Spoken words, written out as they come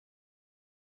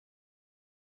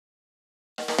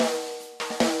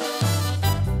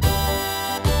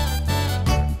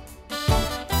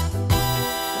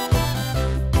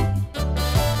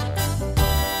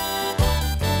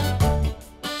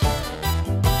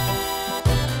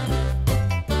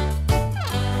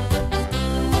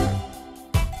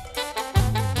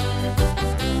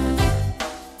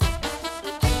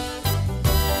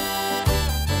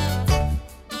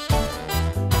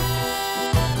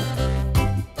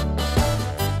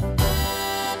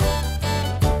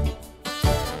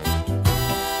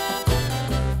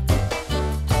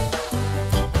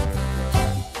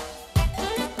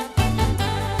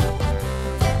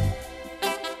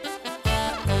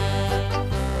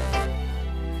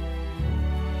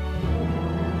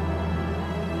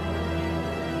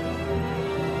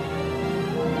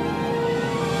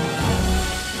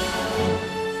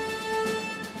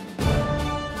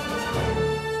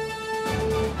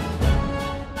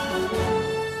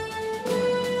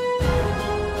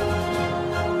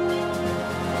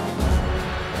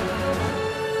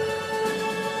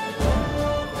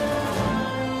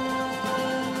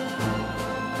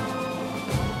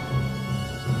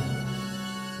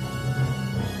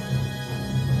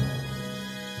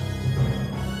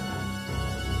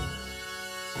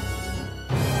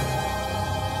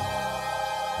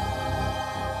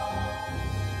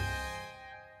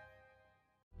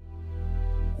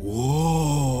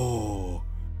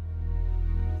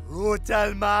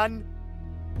brutal, man.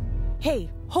 Hey,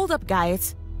 hold up,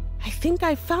 guys. I think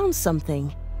I found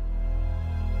something.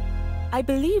 I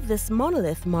believe this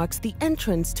monolith marks the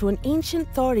entrance to an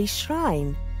ancient Thori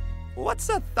shrine. What's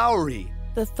a Thori?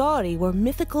 The Thori were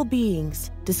mythical beings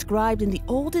described in the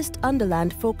oldest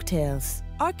Underland folktales.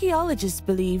 Archaeologists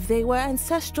believe they were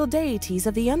ancestral deities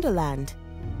of the Underland.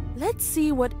 Let's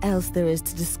see what else there is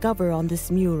to discover on this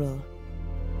mural.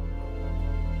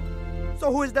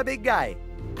 So who is the big guy?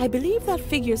 I believe that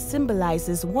figure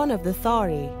symbolizes one of the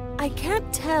Thori. I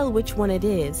can't tell which one it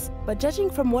is, but judging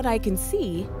from what I can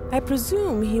see, I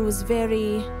presume he was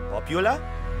very... Popular?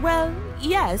 Well,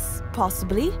 yes,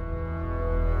 possibly.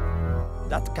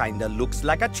 That kinda looks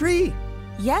like a tree.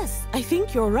 Yes, I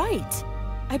think you're right.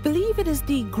 I believe it is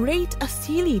the Great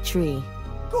Asili tree.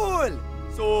 Cool!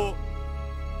 So,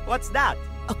 what's that?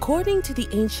 According to the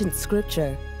ancient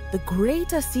scripture, the Great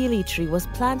Asili tree was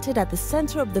planted at the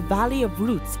center of the Valley of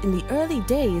Roots in the early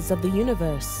days of the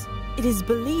universe. It is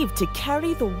believed to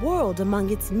carry the world among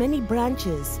its many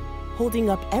branches, holding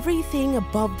up everything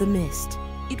above the mist.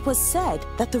 It was said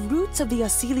that the roots of the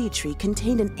Asili tree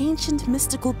contained an ancient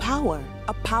mystical power,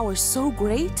 a power so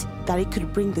great that it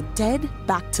could bring the dead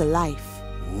back to life.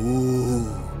 Ooh.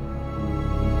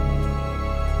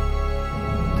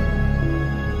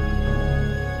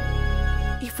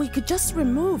 If we could just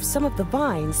remove some of the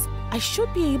vines, I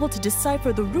should be able to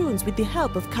decipher the runes with the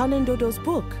help of Kanendodo's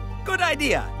book. Good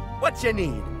idea. What you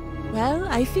need? Well,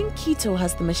 I think Kito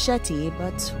has the machete,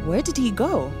 but where did he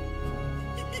go?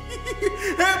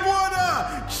 Hey,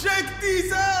 brother! Check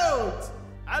this out!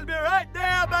 I'll be right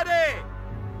there, buddy!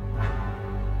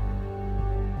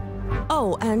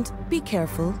 Oh, and be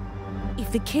careful.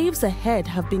 If the caves ahead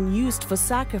have been used for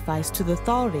sacrifice to the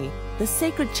Thori, the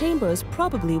sacred chamber is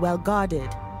probably well guarded.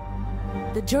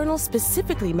 The journal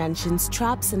specifically mentions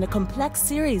traps and a complex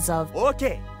series of...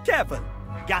 Okay, careful.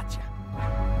 Gotcha.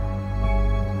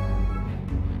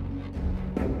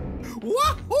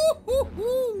 Wahoo-hoo-hoo-wee!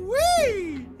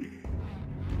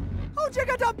 How'd you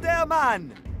get up there,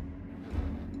 man?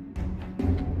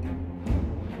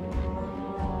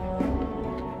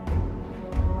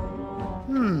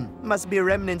 Must be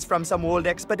remnants from some old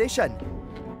expedition.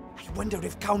 I wonder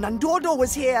if Kanendodo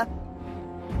was here.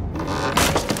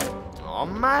 Oh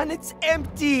man, it's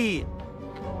empty.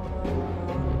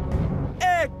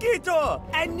 Hey, Kito,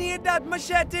 I need that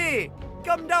machete.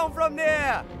 Come down from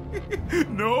there.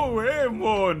 No way,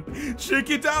 man. Check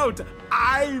it out.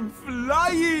 I'm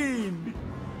flying.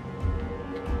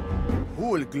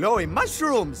 Cool, glowing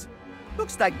mushrooms.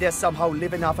 Looks like they're somehow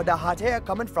living off of the hot air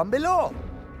coming from below.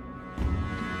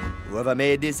 Whoever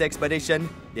made this expedition,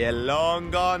 they're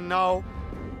long gone now.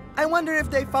 I wonder if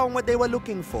they found what they were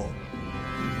looking for.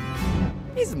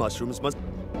 These mushrooms must...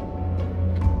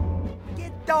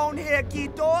 Get down here,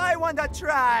 Kito. I want to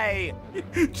try.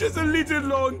 Just a little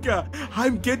longer.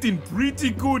 I'm getting pretty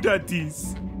good at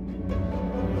this.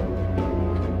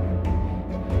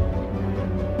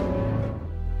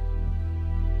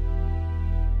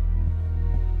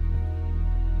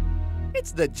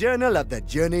 It's the Journal of the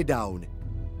Journey Down.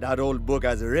 That old book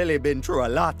has really been through a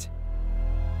lot.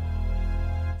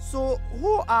 So,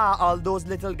 who are all those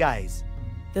little guys?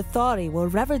 The Thori were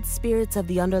revered spirits of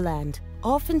the Underland,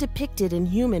 often depicted in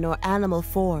human or animal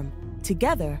form.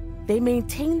 Together, they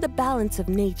maintained the balance of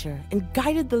nature and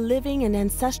guided the living and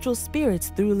ancestral spirits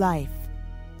through life.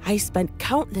 I spent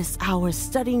countless hours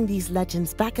studying these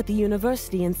legends back at the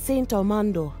university in Saint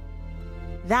Armando.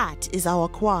 That is our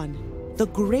Kwan, the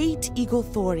great eagle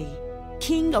Thori,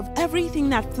 king of everything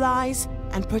that flies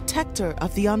and protector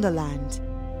of the Underland.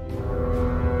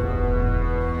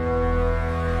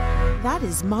 That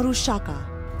is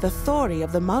Marushaka, the Thori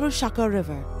of the Marushaka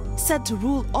River, said to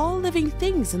rule all living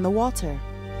things in the water.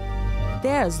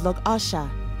 There's Logasha,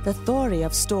 the Thori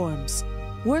of storms,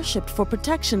 worshipped for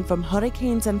protection from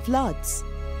hurricanes and floods.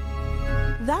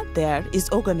 That there is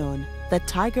Oganon, the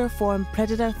tiger-formed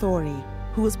predator Thori,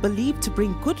 who is believed to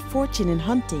bring good fortune in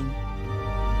hunting.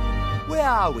 Where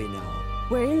are we now?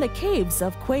 We're in the caves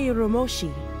of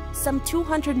Kweirumoshi, some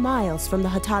 200 miles from the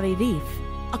Hatari Reef.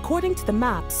 According to the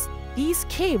maps, these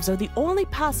caves are the only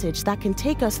passage that can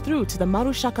take us through to the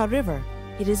Marushaka River.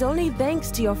 It is only thanks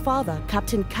to your father,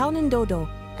 Captain Kanendodo,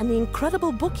 and the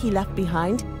incredible book he left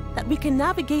behind that we can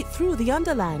navigate through the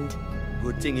Underland.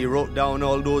 Good thing he wrote down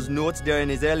all those notes during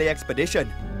his early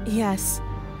expedition. Yes.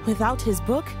 Without his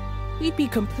book, we'd be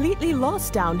completely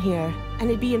lost down here, and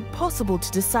it'd be impossible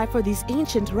to decipher these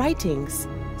ancient writings.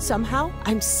 Somehow,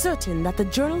 I'm certain that the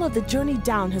Journal of the Journey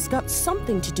Down has got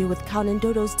something to do with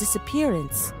Kanendodo's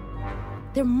disappearance.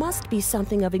 There must be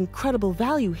something of incredible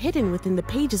value hidden within the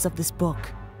pages of this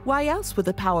book. Why else would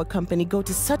the power company go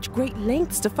to such great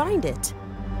lengths to find it?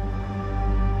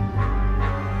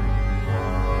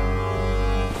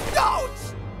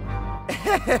 Ouch!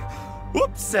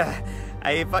 Oops!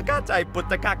 I forgot I put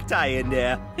the cacti in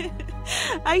there.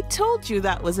 I told you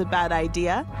that was a bad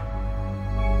idea.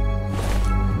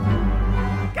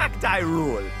 Cacti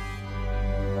rule.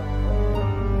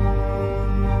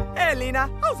 Hey, Lena,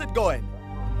 how's it going?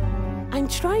 I'm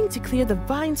trying to clear the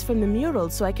vines from the mural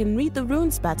so I can read the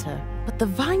runes better. But the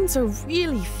vines are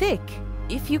really thick.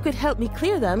 If you could help me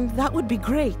clear them, that would be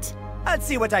great. I'll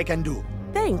see what I can do.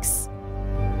 Thanks.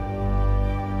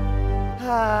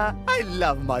 I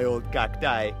love my old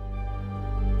cacti.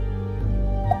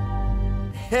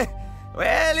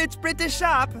 Well, it's pretty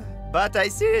sharp, but I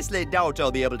seriously doubt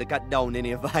I'll be able to cut down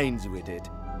any vines with it.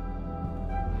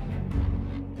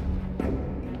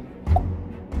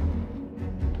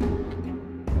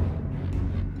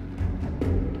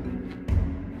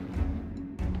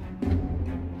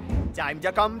 Time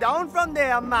to come down from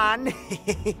there, man.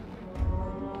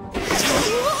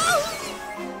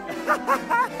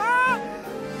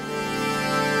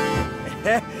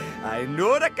 I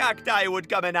knew the cacti would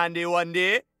come in handy one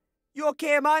day. You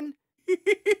okay, man?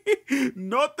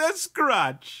 Not a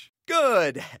scratch.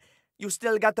 Good. You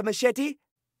still got the machete?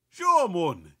 Sure,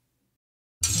 mon.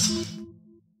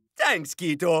 Thanks,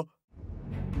 Quito.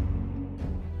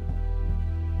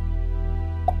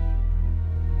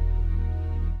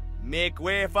 Make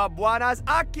way for Buana's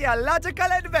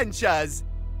archaeological adventures.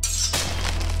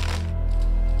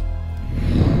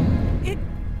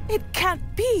 It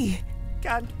can't be.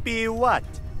 Can't be what?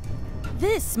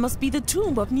 This must be the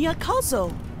tomb of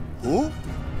Nyakazo. Who?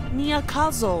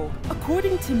 Nyakazo.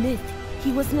 According to myth,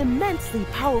 he was an immensely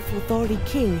powerful authority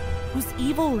king whose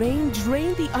evil reign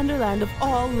drained the underland of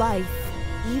all life,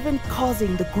 even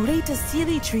causing the greatest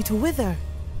Sealy tree to wither.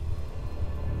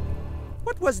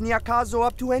 What was Nyakazo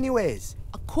up to anyways?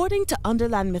 According to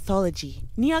Underland mythology,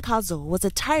 Nyakazo was a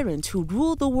tyrant who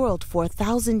ruled the world for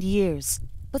 1,000 years.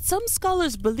 But some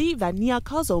scholars believe that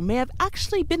Nyakazo may have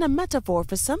actually been a metaphor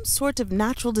for some sort of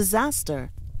natural disaster,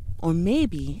 or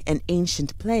maybe an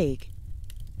ancient plague.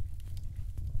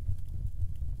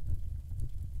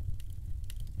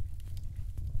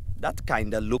 That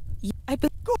kinda look.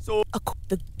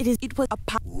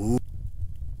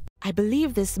 I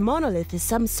believe this monolith is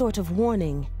some sort of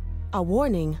warning. A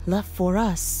warning left for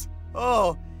us.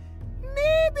 Oh,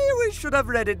 maybe we should have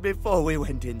read it before we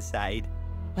went inside.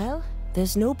 Well,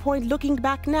 there's no point looking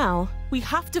back now. We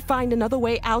have to find another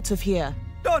way out of here.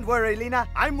 Don't worry, Lena.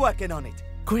 I'm working on it.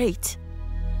 Great.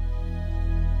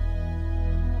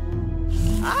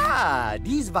 Ah,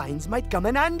 these vines might come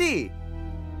in handy.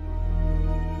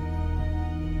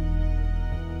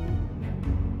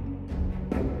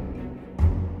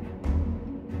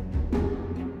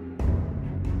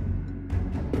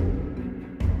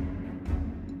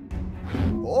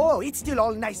 Oh, it's still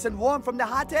all nice and warm from the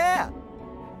hot air.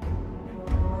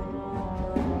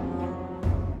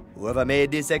 Whoever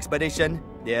made this expedition,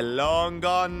 they're long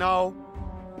gone now.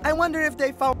 I wonder if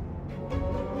they found...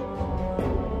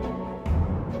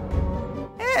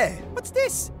 Hey, what's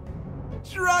this?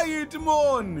 Try it,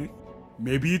 mon.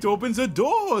 Maybe it opens a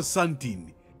door or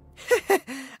something.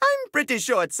 I'm pretty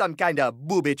sure it's some kind of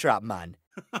booby trap, man.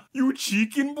 You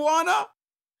chicken, Buana?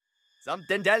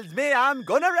 Something tells me I'm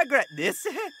gonna regret this.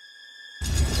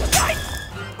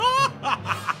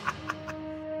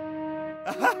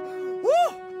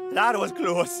 Woo! That was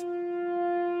close.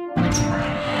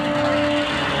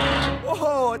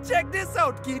 Whoa, check this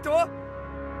out, Quito.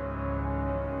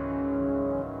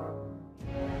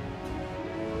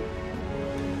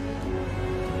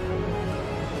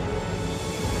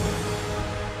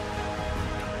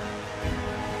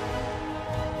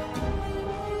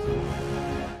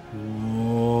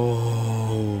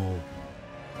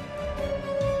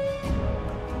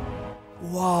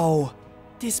 Wow,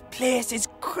 this place is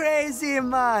crazy,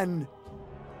 man.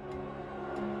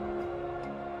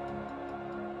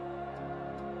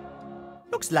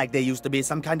 Looks like there used to be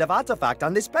some kind of artifact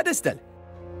on this pedestal.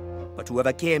 But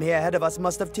whoever came here ahead of us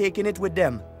must have taken it with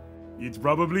them. It's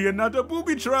probably another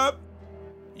booby trap.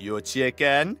 You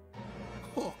chicken?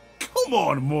 Oh, come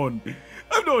on, mon.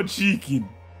 I'm not chicken.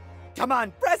 Come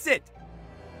on, press it!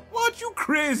 What, you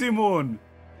crazy, mon?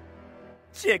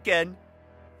 Chicken.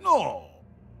 No.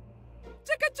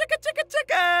 Chicken, chicken, chicken,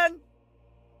 chicken!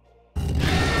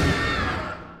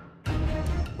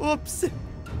 Oops.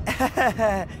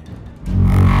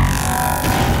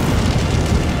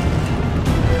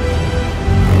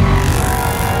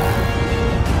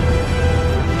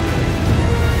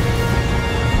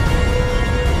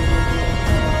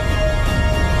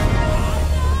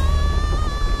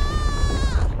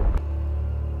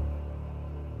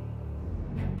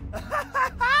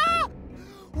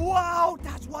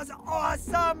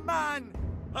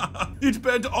 It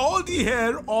burnt all the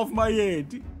hair off my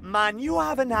head. Man, you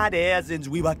haven't had hair since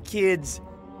we were kids.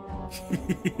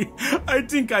 I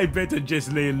think I better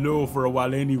just lay low for a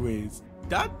while anyways.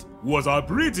 That was a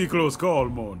pretty close call,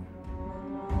 man.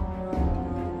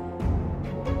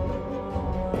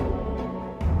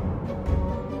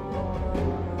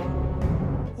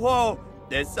 Whoa,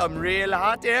 there's some real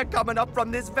hot air coming up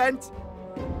from this vent.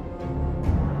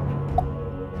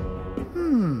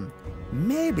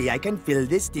 Maybe I can fill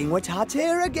this thing with hot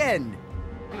air again.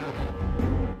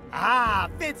 Ah,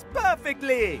 fits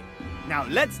perfectly. Now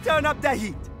let's turn up the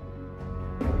heat.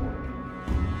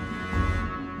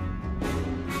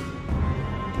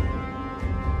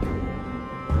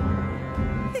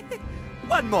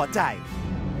 One more time.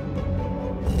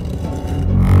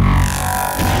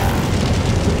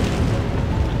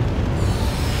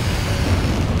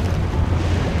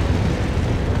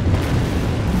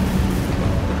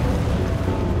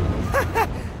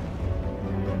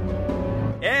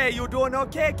 Hey, you doing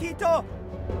okay, Quito?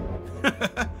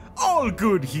 All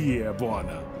good here,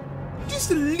 Buana.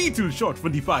 Just a little short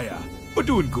from the fire, but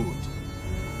doing good.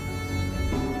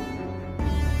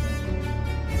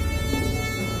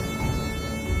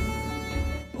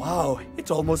 Wow,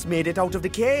 it's almost made it out of the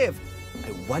cave.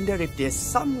 I wonder if there's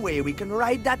some way we can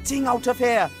ride that thing out of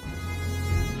here.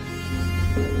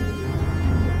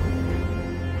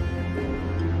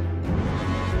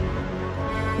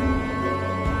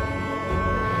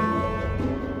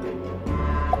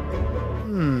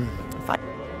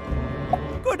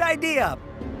 Good idea.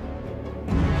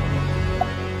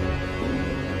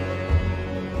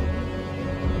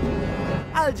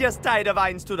 I'll just tie the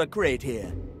vines to the crate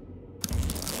here.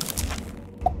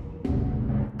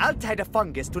 I'll tie the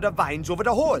fungus to the vines over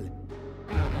the hole.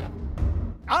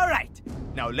 All right,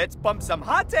 now let's pump some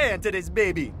hot air into this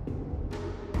baby.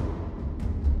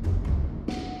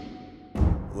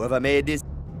 Whoever made this...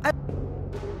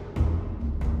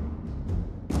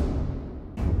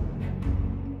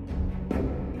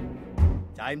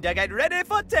 Time to get ready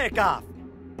for takeoff.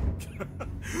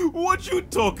 What you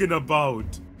talking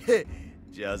about?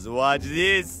 Just watch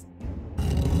this.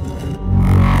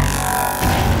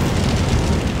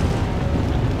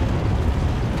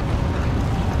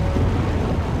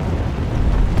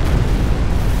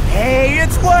 Hey,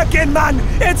 it's working, man!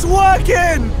 It's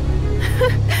working!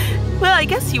 Well, I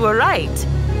guess you were right.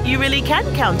 You really can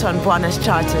count on Buana's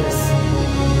charters.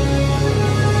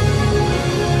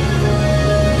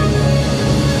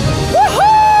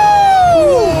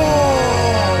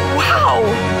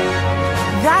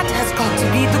 That has got to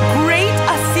be the great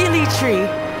Asili tree.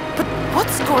 But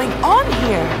what's going on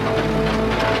here?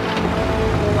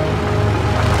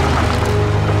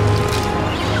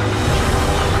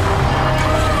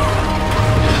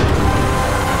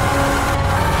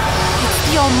 It's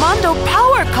the Armando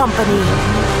Power Company.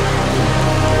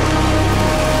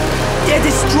 They're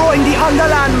destroying the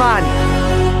Underland, man.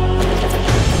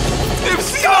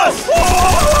 It's us!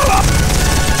 Hold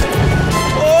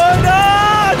on!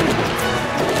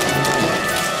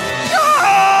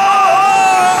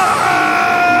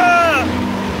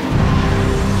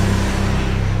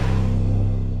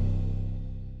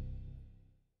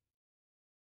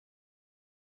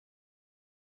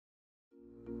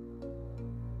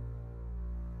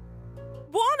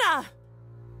 Buana!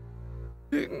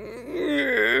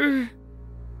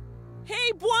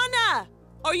 Hey, Buana!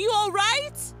 Are you all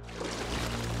right?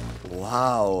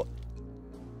 Wow.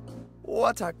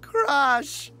 What a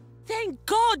crash! Thank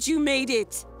God you made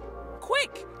it!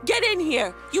 Quick, get in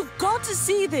here! You've got to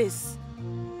see this!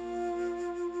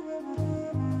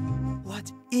 What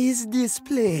is this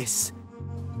place?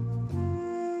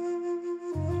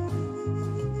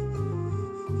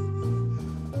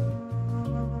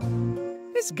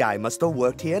 This guy must have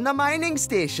worked here in the mining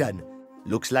station.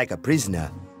 Looks like a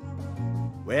prisoner.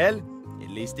 Well, at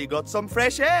least he got some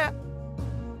fresh air.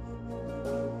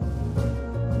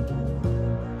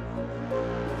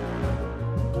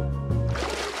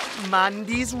 Man,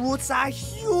 these roots are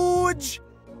huge!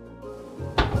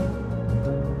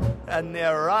 And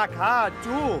they're rock hard,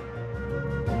 too.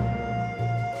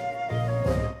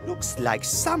 Looks like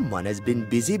someone has been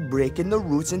busy breaking the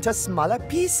roots into smaller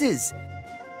pieces.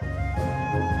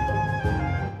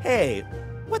 Hey,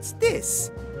 what's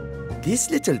this? This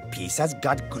little piece has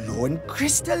got glowing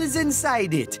crystals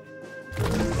inside it.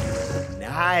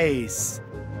 Nice.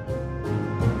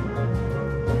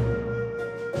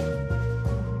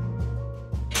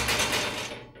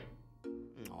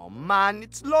 Oh man,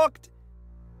 it's locked.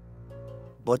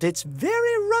 But it's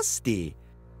very rusty.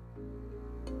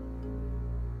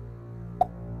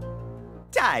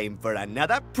 Time for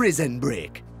another prison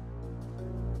break.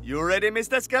 You ready,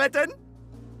 Mr. Skeleton?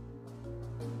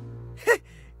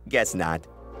 Guess not.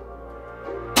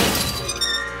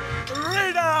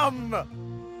 Rhythm!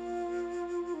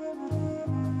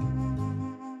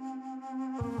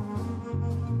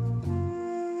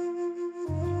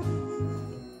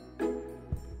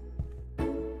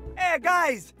 Hey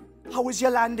guys, how was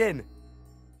your landing?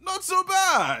 Not so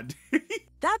bad.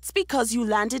 That's because you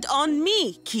landed on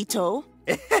me, Keto.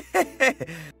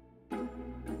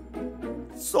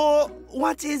 So,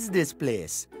 what is this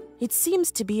place? It seems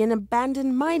to be an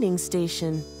abandoned mining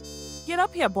station. Get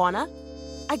up here, Buona.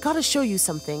 I gotta show you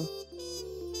something.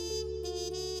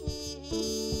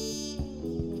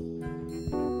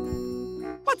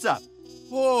 What's up?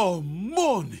 Oh,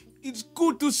 Mon, it's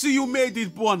good to see you made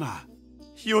it, Buona.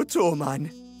 You too,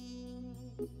 man.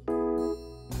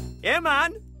 Hey,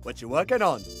 man, what you working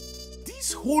on?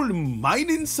 This whole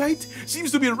mining site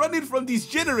seems to be running from this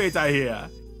generator here.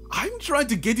 I'm trying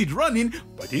to get it running,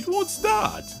 but it won't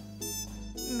start.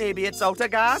 Maybe it's out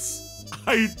of gas?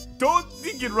 I don't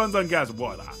think it runs on gas,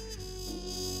 Buona.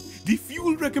 The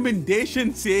fuel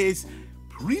recommendation says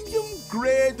premium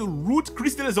grade root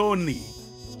crystals only.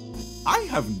 I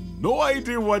have no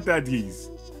idea what that is.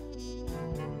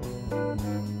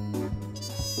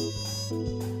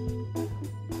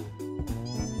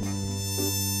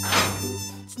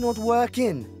 It's not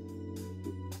working.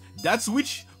 That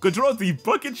switch controls the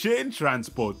bucket chain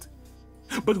transport.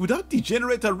 But without the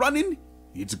generator running,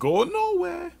 it's going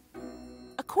nowhere.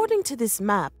 According to this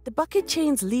map, the bucket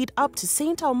chains lead up to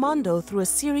St. Armando through a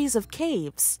series of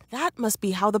caves. That must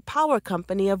be how the power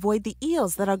company avoid the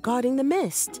eels that are guarding the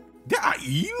mist. There are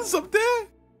eels up there?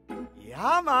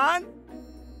 Yeah, man.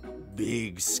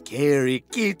 Big, scary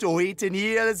keto-eating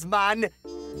eels, man.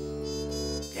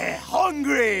 They're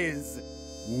hungries.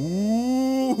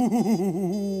 Ooh.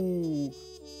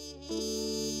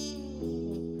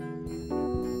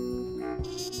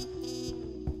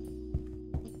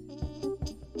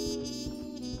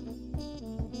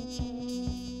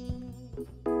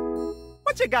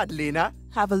 What you got, Lena?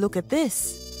 Have a look at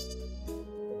this.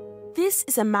 This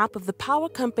is a map of the power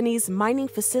company's mining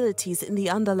facilities in the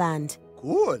Underland.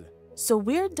 Cool. So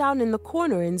we're down in the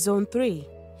corner in Zone 3.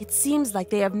 It seems like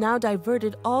they have now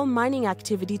diverted all mining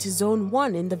activity to Zone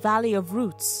 1 in the Valley of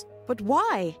Roots. But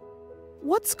why?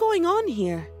 What's going on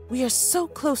here? We are so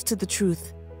close to the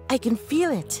truth. I can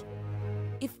feel it.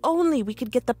 If only we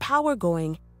could get the power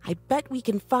going, I bet we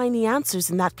can find the answers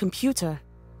in that computer.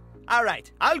 All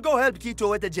right, I'll go help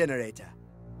Keto with the generator.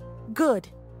 Good.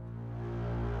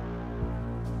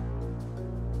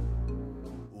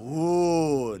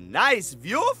 Ooh, nice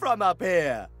view from up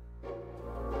here.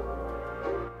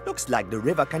 Looks like the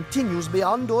river continues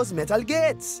beyond those metal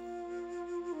gates.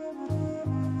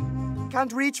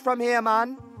 Can't reach from here,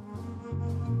 man.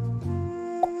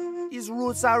 His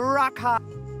roots are rock hard.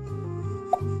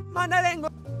 Man, I ain't go.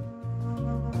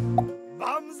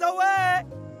 Bombs away!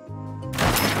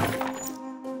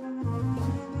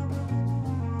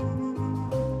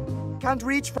 Can't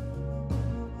reach from...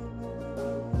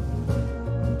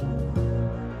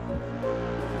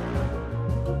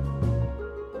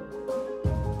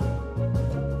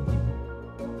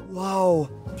 Wow,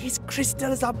 these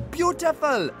crystals are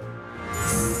beautiful!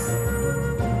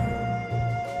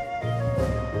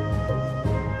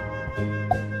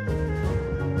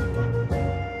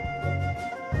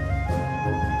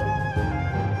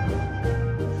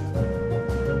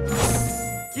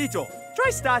 Keto,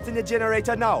 try starting the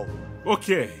generator now.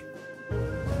 Okay.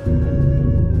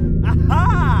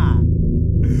 Aha!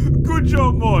 Good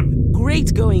job, Mon.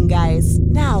 Great going, guys.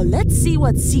 Now, let's see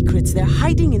what secrets they're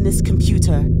hiding in this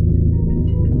computer.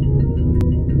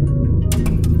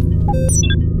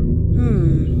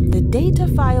 The data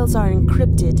files are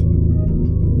encrypted.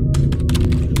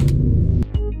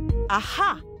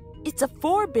 Aha! It's a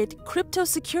 4-bit crypto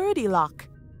security lock.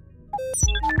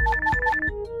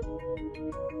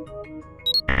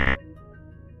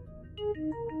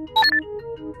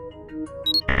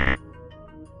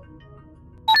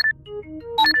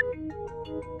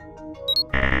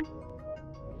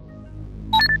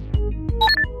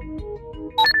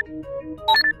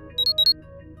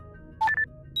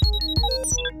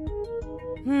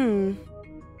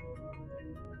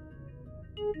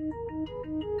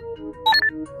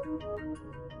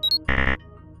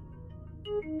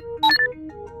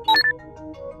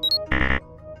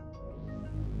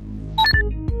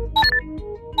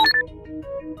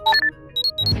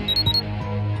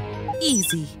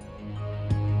 Easy.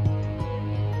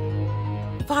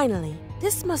 Finally,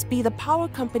 this must be the power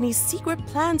company's secret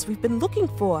plans we've been looking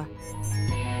for.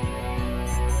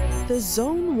 The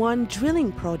Zone 1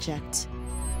 drilling project.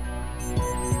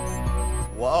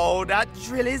 Whoa, that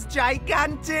drill is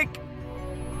gigantic!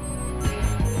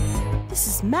 This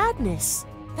is madness.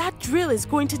 That drill is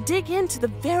going to dig into the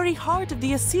very heart of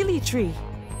the Asili tree.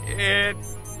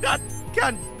 That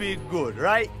can't be good,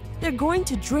 right? They're going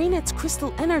to drain its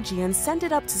crystal energy and send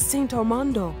it up to Saint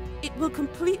Armando. It will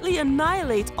completely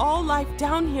annihilate all life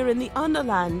down here in the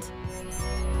Underland.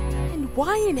 And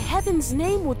why in heaven's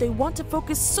name would they want to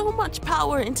focus so much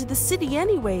power into the city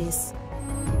anyways?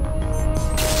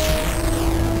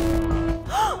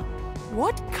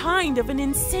 What kind of an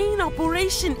insane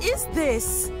operation is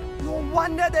this? No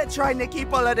wonder they're trying to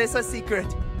keep all of this a secret.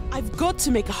 I've got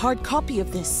to make a hard copy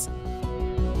of this.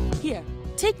 Here,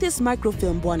 take this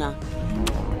microfilm, Buona.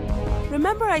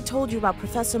 Remember I told you about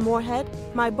Professor Moorhead,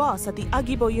 my boss at the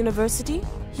Agibo University?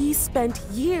 He spent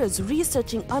years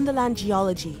researching underland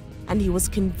geology, and he was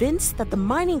convinced that the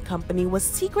mining company was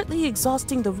secretly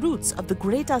exhausting the roots of the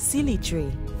great Asili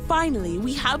tree. Finally,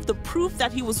 we have the proof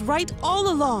that he was right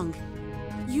all along.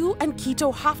 You and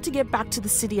Quito have to get back to the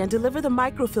city and deliver the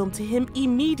microfilm to him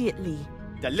immediately.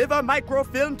 Deliver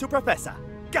microfilm to Professor.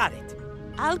 Got it.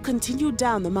 I'll continue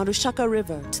down the Marushaka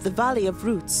River to the Valley of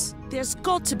Roots. There's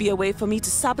got to be a way for me to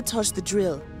sabotage the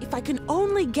drill, if I can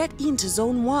only get into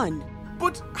Zone 1.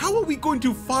 But how are we going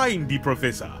to find the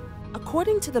Professor?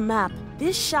 According to the map,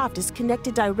 this shaft is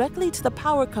connected directly to the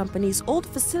power company's old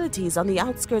facilities on the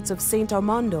outskirts of Saint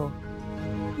Armando.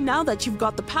 Now that you've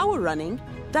got the power running,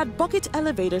 that bucket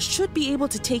elevator should be able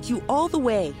to take you all the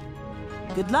way.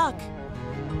 Good luck.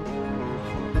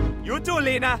 You too,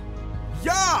 Lena.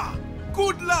 Yeah!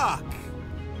 Good luck!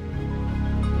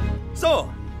 So,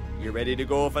 you ready to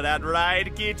go for that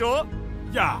ride, Quito?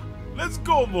 Yeah, let's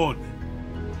go, Mon.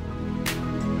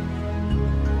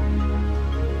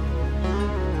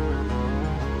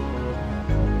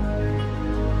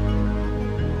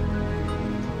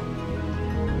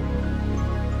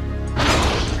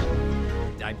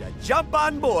 Time to jump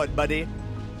on board, buddy.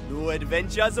 New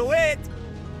adventures await.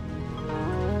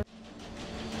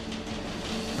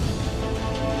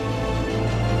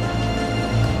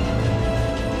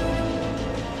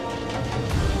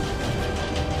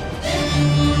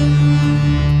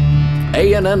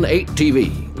 ANN 8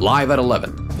 TV, live at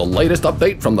 11. The latest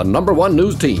update from the #1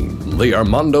 news team, the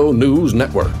Armando News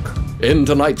Network. In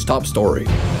tonight's top story,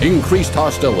 increased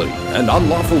hostility and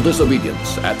unlawful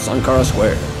disobedience at Sankara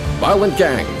Square. Violent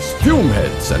gangs, fume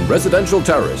heads, and residential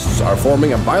terrorists are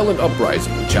forming a violent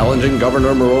uprising challenging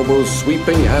Governor Morobo's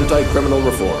sweeping anti-criminal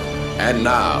reform. And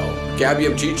now,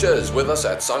 Gabby Chicha is with us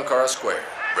at Sankara Square,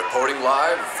 reporting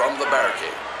live from the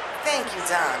barricade. Thank you,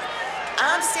 Don.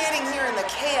 I'm standing here in the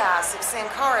chaos of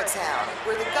Sankara Town,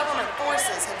 where the government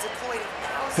forces have deployed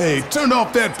thousands. Hey, turn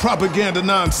off that propaganda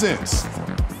nonsense.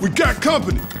 We got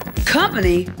company.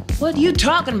 Company? What are you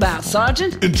talking about,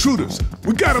 Sergeant? Intruders.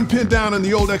 We got them pinned down in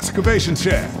the old excavation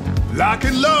shaft. Lock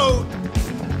and load.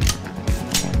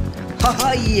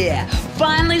 Oh yeah,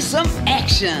 finally some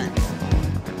action.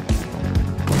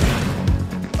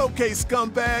 Okay,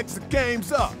 scumbags, the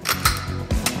game's up.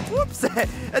 Whoops,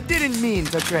 I didn't mean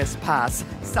to trespass.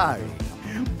 Sorry.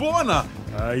 Buona,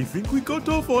 I think we got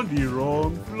off on the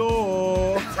wrong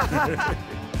floor.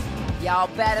 Y'all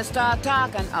better start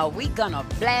talking or we gonna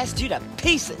blast you to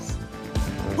pieces.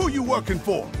 Who you working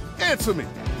for? Answer me.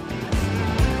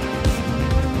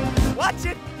 Watch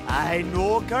it. I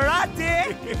know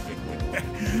karate.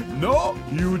 No,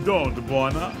 you don't,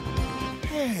 Buona.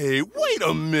 Hey, wait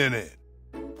a minute.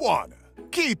 Buona,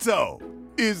 Quito,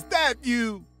 is that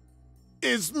you?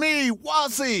 It's me,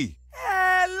 Wazzy.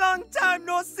 Hey, long time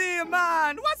no see,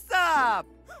 man. What's up?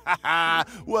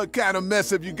 What kind of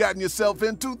mess have you gotten yourself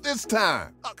into this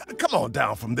time? Come on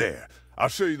down from there. I'll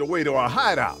show you the way to our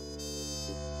hideout.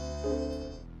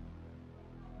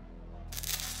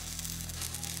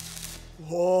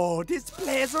 Whoa, this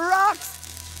place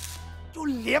rocks. You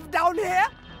live down here?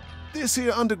 This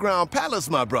here underground palace,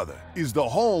 my brother, is the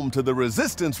home to the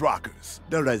Resistance Rockers.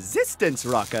 The Resistance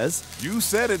Rockers? You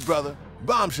said it, brother.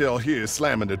 Bombshell here is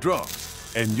slamming the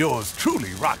drums, and yours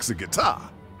truly rocks a guitar.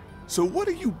 So what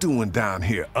are you doing down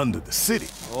here under the city?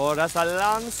 Oh, that's a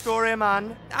long story,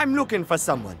 man. I'm looking for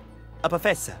someone. A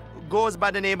professor who goes by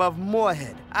the name of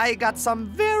Moorhead. I got some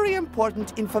very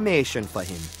important information for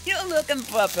him. You're looking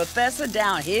for a professor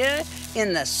down here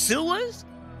in the sewers?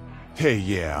 Hey,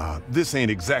 yeah, this ain't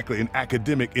exactly an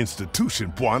academic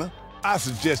institution, Buona. I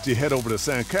suggest you head over to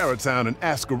Sankara Town and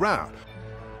ask around.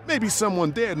 Maybe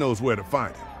someone there knows where to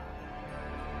find him.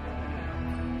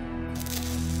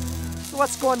 So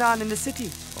what's going on in the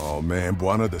city? Oh, man,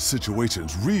 Buona, the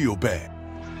situation's real bad.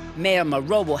 Mayor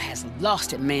Morobo has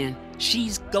lost it, man.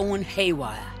 She's going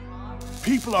haywire.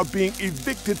 People are being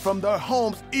evicted from their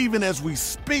homes even as we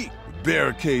speak.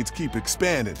 Barricades keep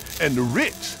expanding, and the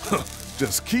rich,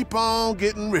 Just keep on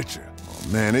getting richer. Oh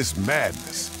man, it's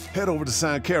madness. Head over to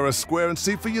Sankara Square and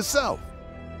see for yourself.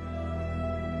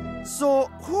 So,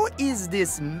 who is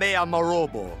this Mayor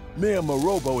Morobo? Mayor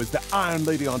Morobo is the Iron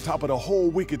Lady on top of the whole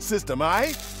wicked system,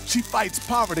 aight? She fights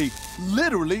poverty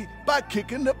literally by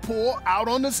kicking the poor out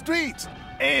on the streets.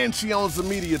 And she owns the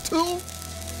media too.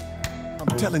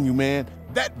 I'm telling you, man,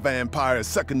 that vampire is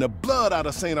sucking the blood out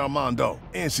of St. Armando.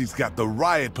 And she's got the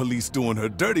riot police doing her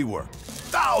dirty work.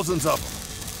 Thousands of them.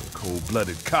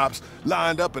 Cold-blooded cops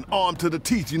lined up and armed to the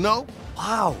teeth, you know?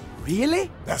 Wow, really?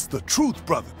 That's the truth,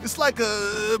 brother. It's like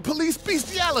a police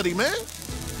bestiality, man.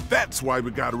 That's why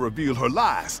we gotta reveal her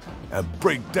lies and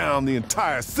break down the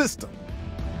entire system.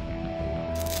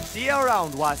 See you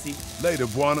around, Wasi. Later,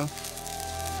 Buana.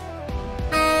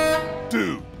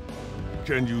 Dude,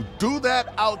 can you do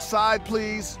that outside,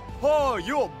 please? Oh,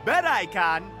 you bet I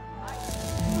can.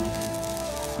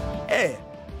 Hey,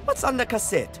 what's on the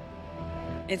cassette?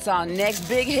 It's our next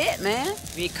big hit, man.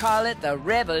 We call it the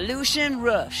Revolution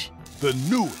Rush. The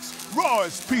newest,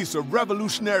 rawest piece of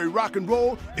revolutionary rock and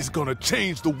roll is gonna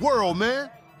change the world, man.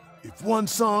 If one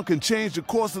song can change the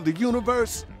course of the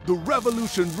universe, the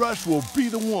Revolution Rush will be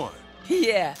the one.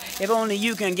 Yeah, if only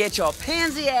you can get your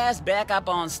pansy ass back up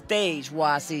on stage,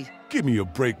 Wasi. Give me a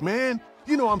break, man.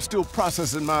 You know I'm still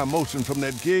processing my emotion from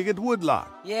that gig at Woodlock.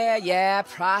 Yeah,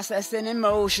 processing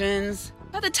emotions.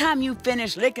 By the time you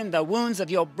finish licking the wounds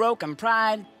of your broken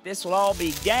pride, this will all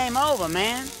be game over,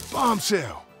 man.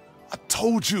 Bombshell, I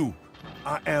told you,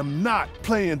 I am not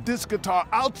playing this guitar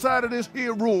outside of this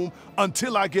here room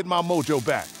until I get my mojo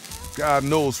back. God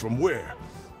knows from where.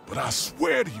 But I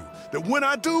swear to you that when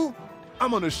I do,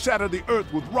 I'm gonna shatter the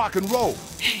earth with rock and roll.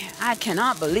 I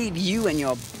cannot believe you and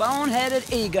your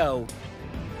boneheaded ego.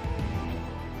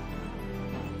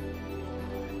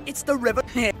 It's the river.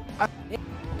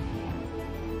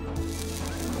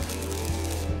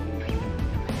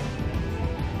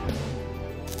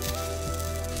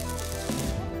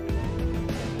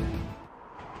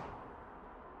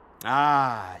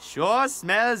 Ah, sure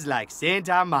smells like St.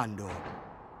 Armando.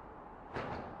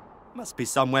 Must be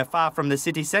somewhere far from the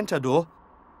city center, though.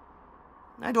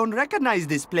 I don't recognize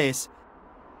this place.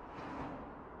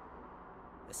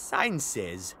 The sign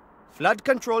says, Flood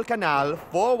Control Canal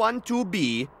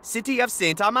 412B, City of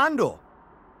St. Armando.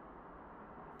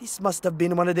 This must have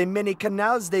been one of the many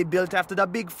canals they built after the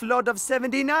big flood of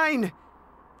 '79.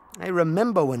 I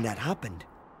remember when that happened.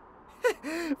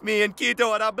 Me and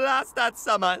Quito had a blast that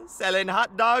summer, selling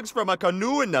hot dogs from a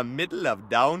canoe in the middle of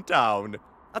downtown.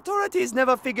 Authorities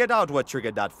never figured out what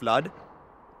triggered that flood.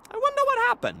 I wonder what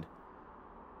happened.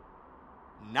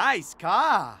 Nice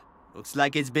car. Looks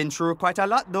like it's been through quite a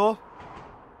lot, though.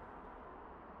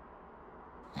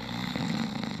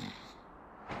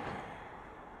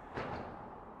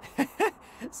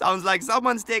 Sounds like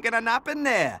someone's taking a nap in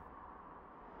there.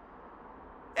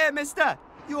 Hey, mister,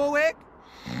 you awake?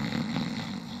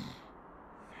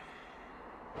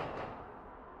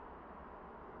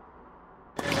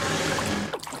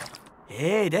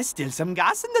 Hey, there's still some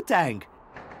gas in the tank.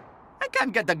 I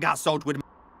can't get the gas out with...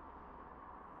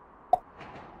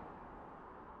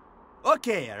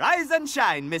 Okay, rise and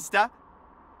shine, mister.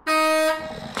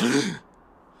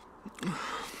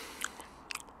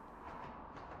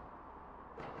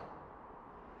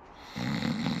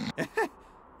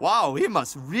 Wow, he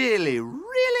must really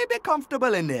be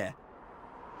comfortable in there.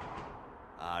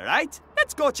 All right,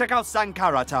 let's go check out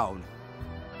Sankara Town.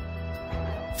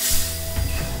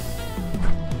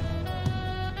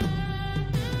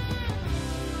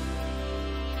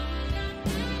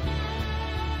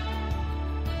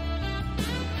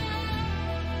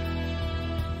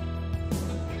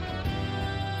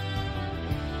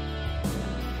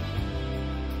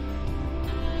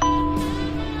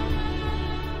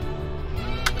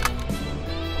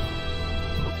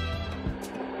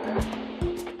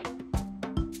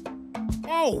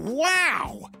 Oh,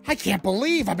 wow! I can't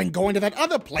believe I've been going to that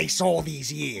other place all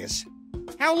these years.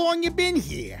 How long you been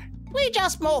here? We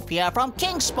just moved here from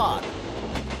Kingsport.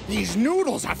 These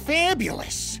noodles are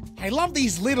fabulous. I love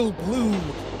these little blue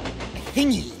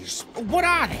thingies. What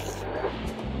are they?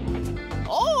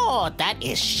 Oh, that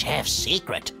is chef's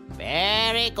secret.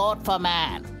 Very good for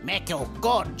man. Make you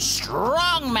good,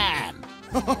 strong man.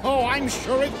 Oh, I'm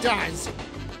sure it does.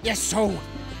 They're so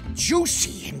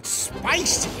juicy and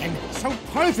spicy and so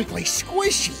perfectly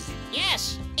squishy.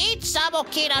 Yes, eat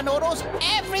Sabokina noodles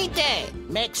every day.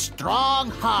 Make strong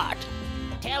heart.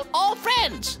 Tell all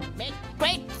friends. Make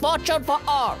great fortune for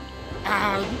all.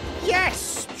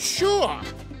 Yes, sure.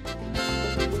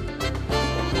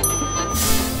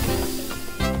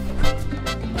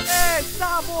 Hey,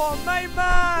 Sabo, my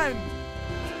man!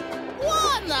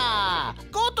 Buona!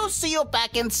 Good to see you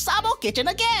back in Sabo Kitchen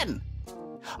again.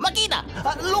 Makina,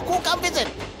 look who come visit.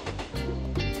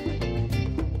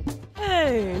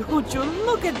 Hey, would you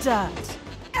look at that?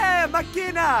 Hey,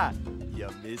 Makina! You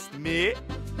missed me?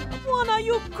 Buona,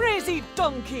 you crazy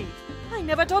donkey! I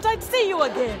never thought I'd see you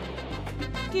again.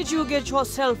 Did you get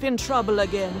yourself in trouble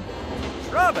again?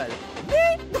 Trouble?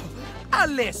 Me? I'll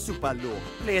lay super low.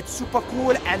 Play it super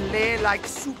cool and lay like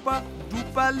super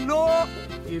duper low.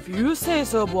 If you say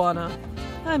so, Buona.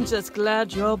 I'm just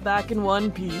glad you're back in one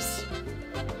piece.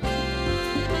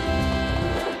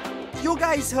 You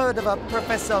guys heard of a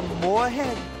Professor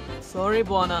Moorhead? Sorry,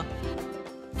 Buona.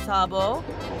 Sabo,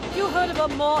 you heard of a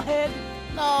moorhead?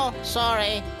 No,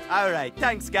 sorry. Alright,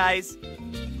 thanks guys.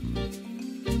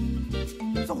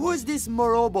 So who's this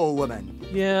Morobo woman?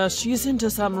 Yeah, she's into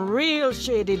some real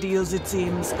shady deals, it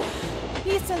seems.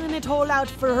 He's selling it all out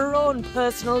for her own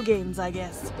personal gains, I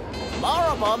guess.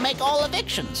 Morobo make all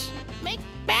evictions. Make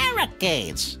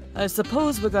barricades. I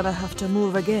suppose we're gonna have to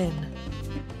move again.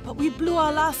 But we blew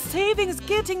our last savings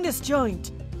getting this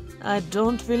joint. I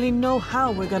don't really know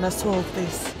how we're gonna solve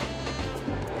this.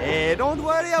 Hey, don't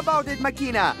worry about it,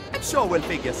 Makina. I'm sure we'll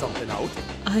figure something out.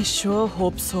 I sure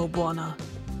hope so, Buona.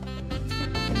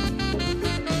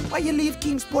 Why you leave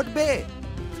Kingsport Bay?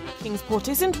 Kingsport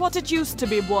isn't what it used to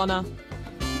be, Buona.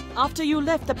 After you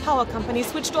left, the power company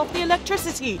switched off the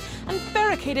electricity and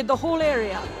barricaded the whole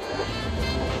area.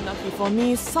 Lucky for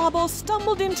me, Sabo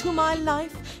stumbled into my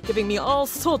life, giving me all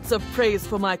sorts of praise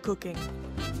for my cooking.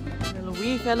 Well,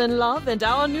 we fell in love and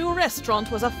our new restaurant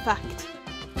was a fact.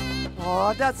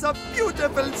 Oh, that's a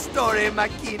beautiful story,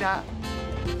 Makina.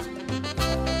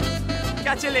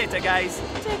 Catch you later, guys.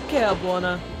 Take care,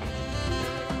 Buona.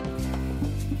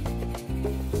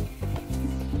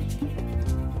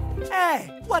 Hey,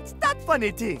 what's that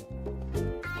funny thing?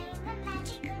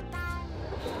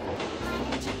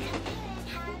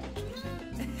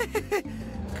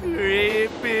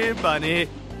 Creepy bunny.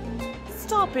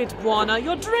 Stop it, Buona.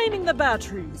 You're draining the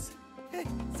batteries.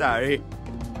 Sorry.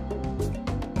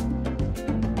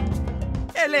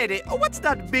 Hey, lady, what's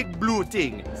that big blue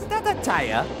thing? Is that a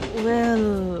tire?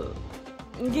 Well,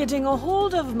 getting a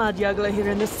hold of Madjagla here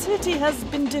in the city has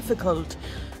been difficult.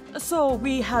 So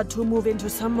we had to move into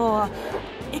some more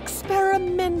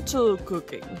experimental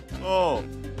cooking. Oh.